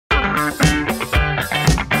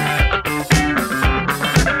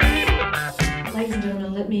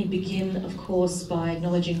course, by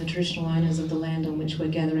acknowledging the traditional owners of the land on which we're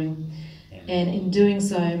gathering. And in doing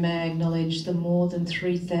so, may I acknowledge the more than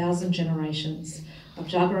 3,000 generations of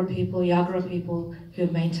Jagera people, Yagara people who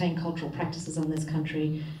have maintained cultural practices on this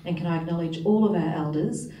country. And can I acknowledge all of our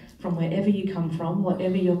elders from wherever you come from,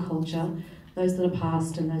 whatever your culture, those that are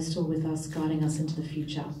past and those still with us, guiding us into the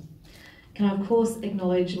future. Can I of course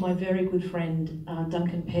acknowledge my very good friend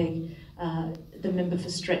Duncan Pegg, the member for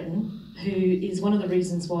Stretton, who is one of the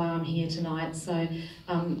reasons why I'm here tonight. So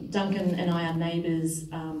Duncan and I are neighbours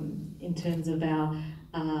in terms of our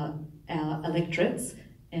electorates,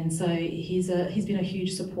 and so he's been a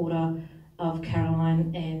huge supporter of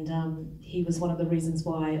Caroline, and he was one of the reasons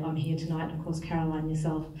why I'm here tonight, and of course Caroline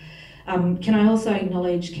yourself. Can I also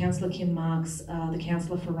acknowledge Councillor Kim Marks, the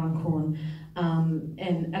Councillor for Runcorn,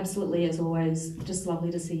 and absolutely, as always, just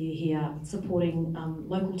lovely to see you here supporting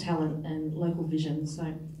local talent and local vision, so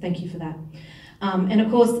thank you for that. And of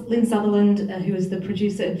course Lynn Sutherland, who is the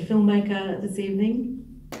producer and filmmaker this evening,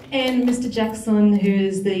 and Mr Jackson, who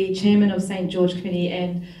is the chairman of St George Committee,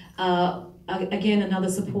 and again another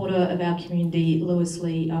supporter of our community, Lewis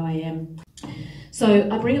Lee OAM. So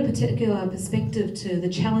I bring a particular perspective to the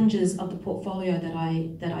challenges of the portfolio that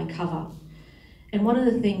I cover. And one of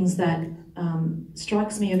the things that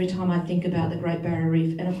strikes me every time I think about the Great Barrier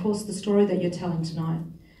Reef, and of course the story that you're telling tonight,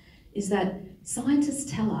 is that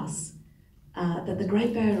scientists tell us that the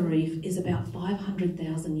Great Barrier Reef is about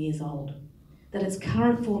 500,000 years old, that its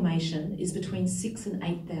current formation is between 6,000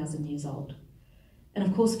 and 8,000 years old. And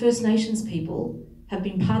of course First Nations people have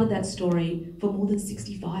been part of that story for more than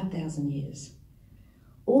 65,000 years.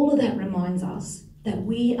 All of that reminds us that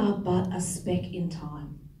we are but a speck in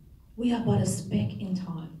time. We are but a speck in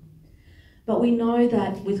time. But we know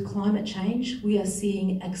that with climate change, we are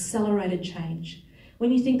seeing accelerated change.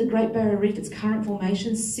 When you think the Great Barrier Reef, its current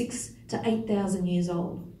formation, 6,000 to 8,000 years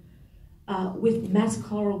old, with mass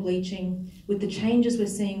coral bleaching, with the changes we're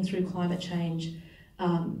seeing through climate change,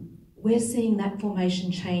 we're seeing that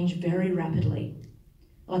formation change very rapidly,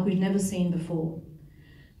 like we've never seen before.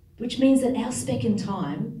 Which means that our speck in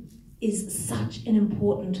time is such an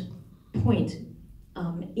important point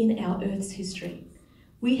in our Earth's history.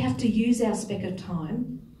 We have to use our speck of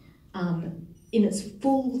time in its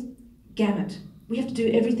full gamut. We have to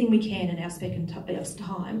do everything we can in our speck of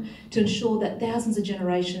time to ensure that thousands of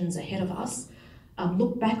generations ahead of us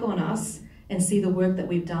look back on us and see the work that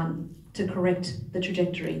we've done to correct the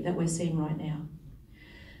trajectory that we're seeing right now.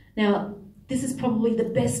 Now, this is probably the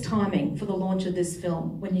best timing for the launch of this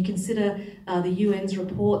film when you consider the UN's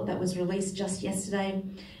report that was released just yesterday,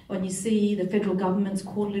 when you see the federal government's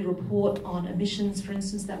quarterly report on emissions, for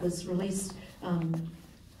instance, that was released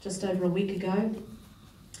just over a week ago.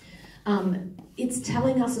 It's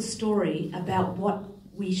telling us a story about what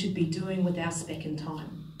we should be doing with our speck in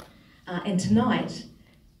time. And tonight,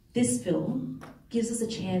 this film gives us a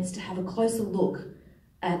chance to have a closer look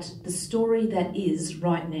at the story that is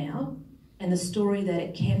right now and the story that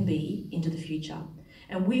it can be into the future.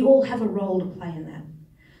 And we all have a role to play in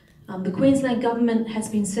that. The Queensland Government has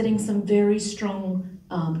been setting some very strong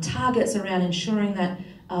targets around ensuring that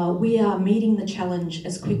we are meeting the challenge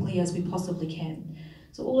as quickly as we possibly can.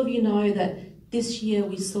 So all of you know that this year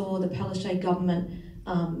we saw the Palaszczuk Government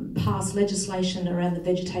pass legislation around the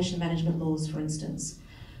vegetation management laws, for instance.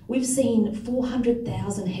 We've seen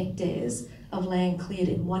 400,000 hectares of land cleared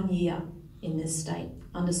in 1 year in this state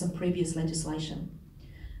under some previous legislation.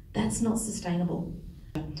 That's not sustainable.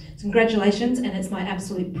 So congratulations, and it's my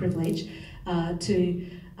absolute privilege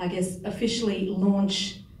to, I guess, officially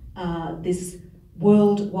launch this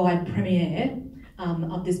worldwide premiere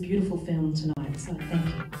of this beautiful film tonight. So thank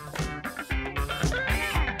you.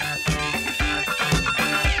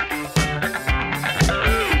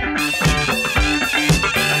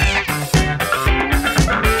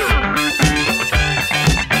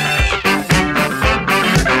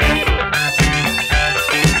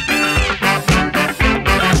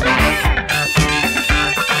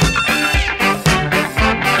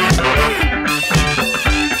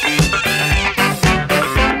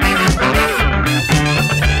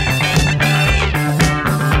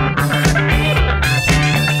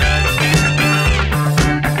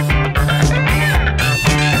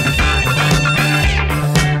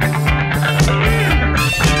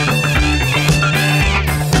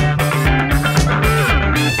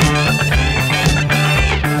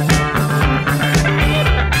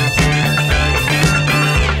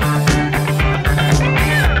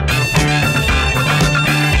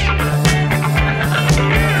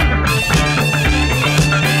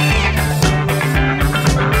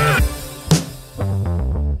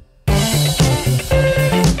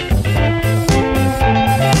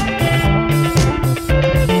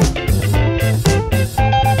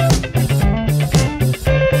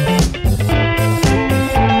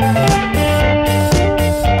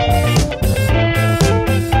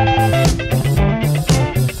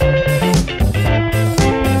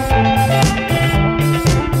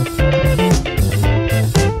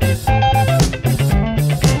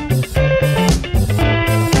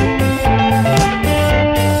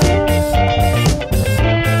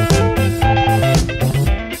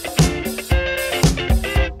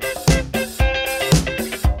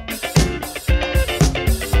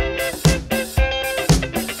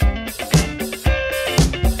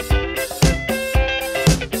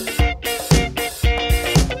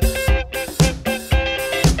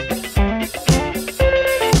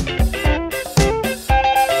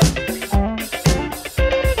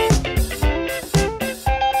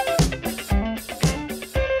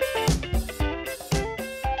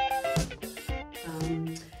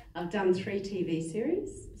 done 3 TV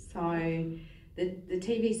series. So the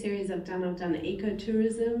TV series I've done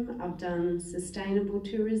ecotourism, I've done sustainable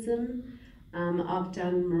tourism, I've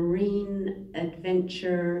done marine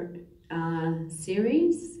adventure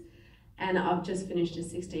series, and I've just finished a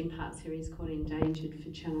 16-part series called Endangered for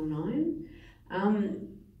Channel 9.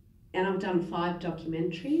 And I've done 5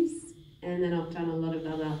 documentaries, and then I've done a lot of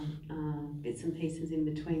other bits and pieces in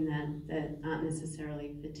between that aren't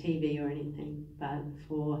necessarily for TV or anything, but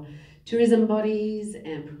for tourism bodies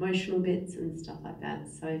and promotional bits and stuff like that.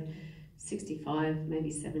 So 65, maybe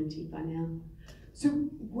 70 by now. So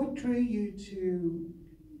what drew you to,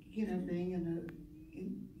 being an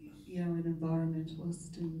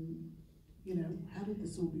environmentalist, and, how did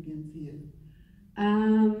this all begin for you?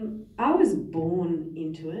 I was born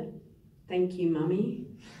into it. Thank you, Mummy.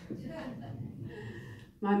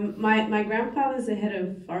 My grandfather's the head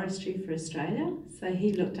of forestry for Australia, so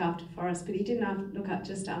he looked after forests, but he didn't look up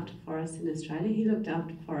just after forests in Australia, he looked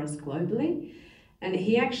after forests globally, and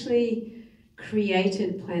he actually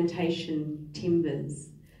created plantation timbers.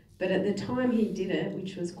 But at the time he did it,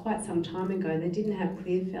 which was quite some time ago, they didn't have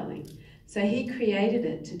clear felling. So he created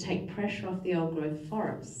it to take pressure off the old growth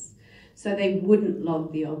forests, so they wouldn't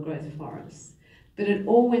log the old growth forests. But it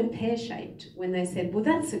all went pear-shaped when they said, well,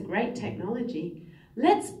 that's a great technology.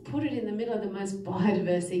 Let's put it in the middle of the most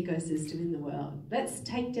biodiverse ecosystem in the world. Let's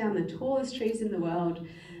take down the tallest trees in the world.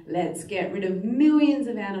 Let's get rid of millions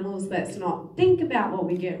of animals. Let's not think about what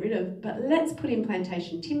we get rid of, but let's put in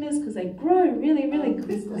plantation timbers because they grow really, really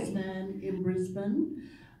quickly. Businessman in Brisbane,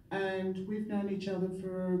 and we've known each other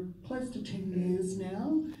for close to 10 years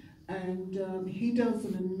now. And he does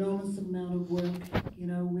an enormous amount of work,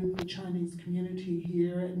 with the Chinese community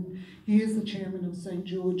here. And he is the chairman of St.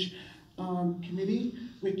 George Committee,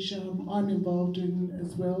 which I'm involved in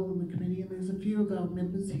as well in the committee. And there's a few of our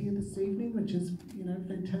members here this evening, which is,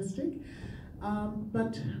 fantastic.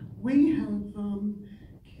 But we have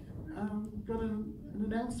got an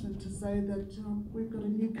announcement to say that we've got a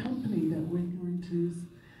new company that we're going to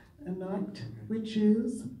enact, which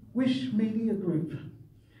is Wish Media Group.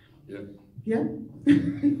 Yeah.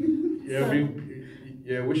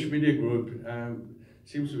 Yeah. Wish Media Group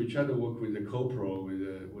seems we try to work with the co-pro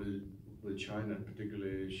with China,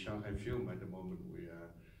 particularly Shanghai Film at the moment. We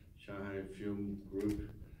are Shanghai Film Group.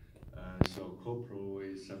 So co-pro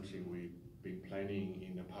is something we've been planning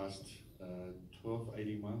in the past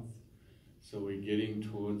 12-18 months. So we're getting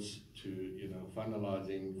towards to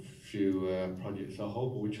finalizing few projects. So I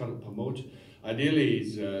hope we try to promote. Ideally,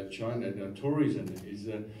 is China tourism is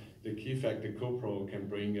the key factor. Co-pro can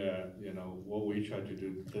bring what we try to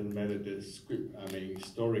do. Doesn't matter the script.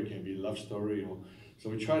 Story can be love story or. So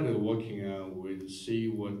we try to working out with see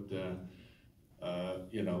what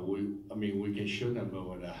we can show them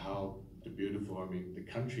about how the beautiful the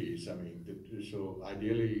country is. So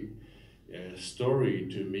ideally. Story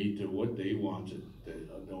to meet what they want,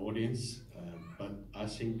 the audience, but I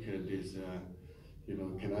think there's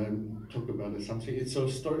can I talk about something? It's a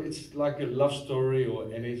story. It's like a love story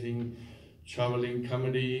or anything, traveling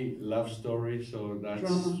comedy, love story. So that's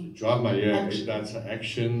drama. Yeah, that's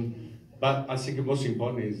action. But I think the most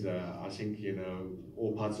important is I think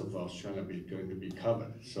all parts of Australia are going to be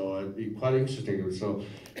covered. So it'd be quite interesting. So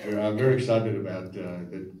I'm very excited about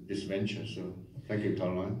this venture. So. Thank you,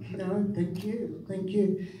 Caroline. No, thank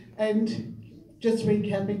you. And just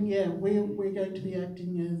recapping, we're going to be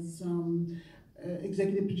acting as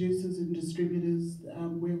executive producers and distributors,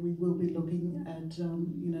 where we will be looking at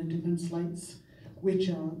different slates, which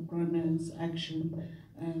are romance, action,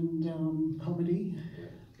 and comedy,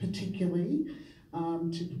 particularly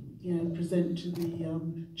to present to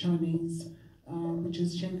the Chinese. Which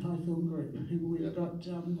is Shanghai Film Group, who we've got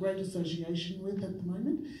great association with at the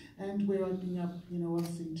moment, and we're opening up,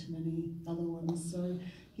 obviously, to many other ones. So,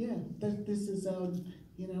 this is our,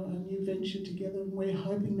 a new venture together, and we're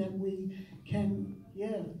hoping that we can,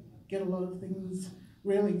 get a lot of things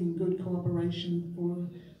really in good cooperation for,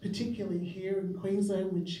 particularly here in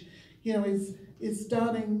Queensland, which, is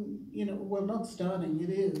starting, well, not starting, it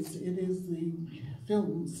is the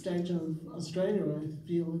film stage of Australia, I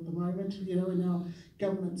feel, at the moment, and our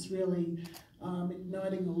government's really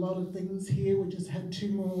igniting a lot of things here. We just had 2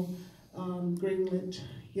 more greenlit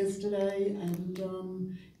yesterday, and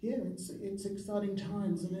it's exciting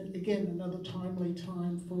times, and again, another timely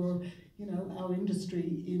time for, our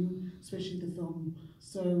industry in, especially the film.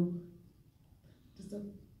 So, does that...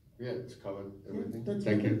 Yeah, it's covered everything. Yeah,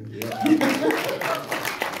 thank you. Yeah.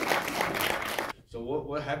 So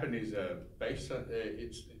what happened is based on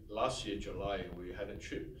it's last year July we had a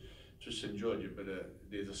trip to St. George, but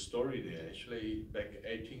there's a story there. Actually, back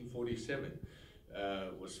 1847,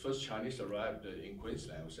 was first Chinese arrived in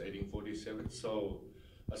Queensland. It was 1847. So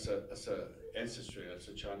as a ancestry, as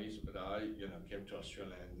a Chinese, but I came to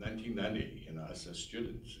Australia in 1990. As a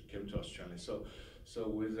student, came to Australia. So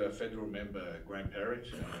with a federal member, Grant Parrott,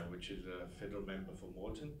 which is a federal member for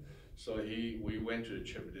Moreton. So we went to the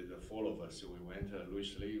trip, the four of us. So we went,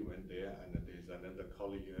 Louis Lee went there, and there's another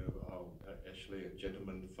colleague, actually a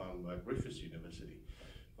gentleman from Griffith University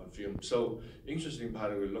on film. So interesting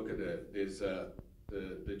part, we look at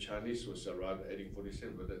the Chinese was around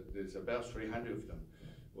 1847, but there's about 300 of them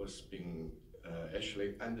was being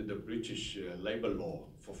actually under the British labor law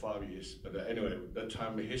for 5 years. But anyway, that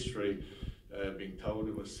time the history being told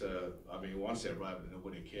it was, once they arrived,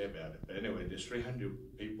 nobody cared about it. But anyway, there's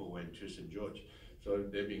 300 people went to St. George. So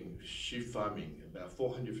they've been sheep farming, about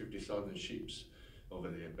 450,000 sheep over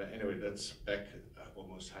there. But anyway, that's back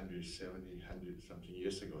almost 100 something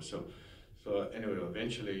years ago. So anyway,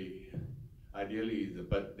 eventually, ideally,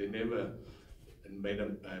 but they never made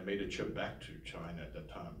a trip back to China at that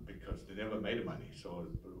time because they never made money. So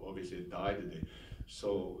obviously it died there.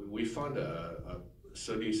 So we found a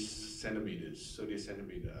 30 centimeter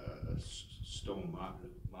stone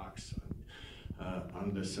marks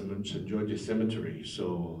on the St. George's Cemetery.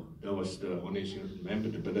 So that was the only thing I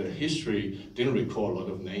remembered. But the history didn't recall a lot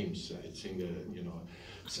of names. It's in the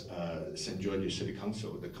St. George's City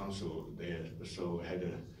Council, the council there.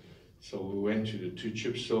 So we went to the two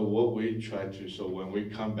trips. So what we tried to, so when we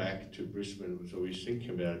come back to Brisbane, so we think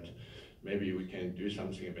about maybe we can do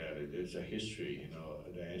something about it. There's a history,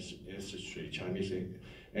 the ancestry, Chinese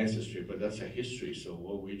ancestry, but that's a history. So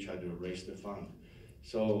what we try to raise the fund.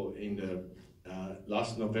 So in the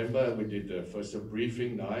last November, we did the first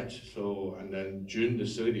briefing night. So, and then June the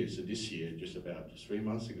 30th of this year, just about 3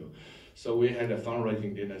 months ago. So we had a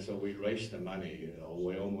fundraising dinner, so we raised the money,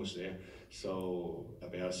 we're almost there. So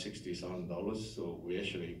about $60,000. So we're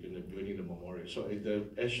actually going to building the memorial. So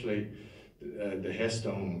the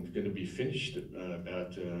headstone is going to be finished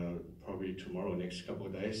about probably tomorrow, next couple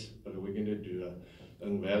of days. But we're going to do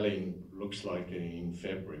unveiling, looks like in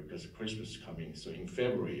February, because Christmas is coming. So in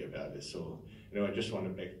February about it. So I just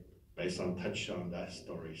want to touch on that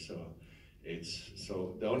story. So the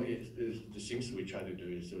things we try to do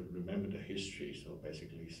is to remember the history. So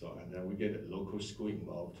basically, and then we get a local school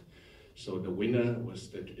involved. So the winner was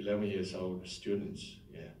the 11 years old students,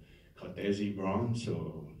 called Daisy Brown.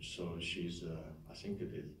 So she's, I think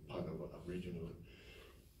it is part of original,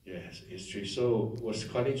 history. So it was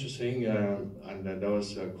quite interesting, and that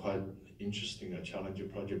was quite interesting, a challenging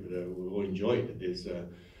project, but we all enjoyed it. There's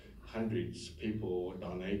hundreds of people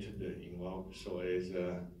donated involved, so it's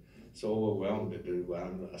so overwhelmed.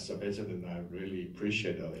 As a president, I really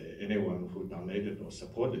appreciate anyone who donated or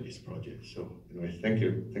supported this project. So anyway, thank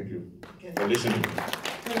you for listening.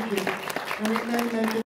 Thank you.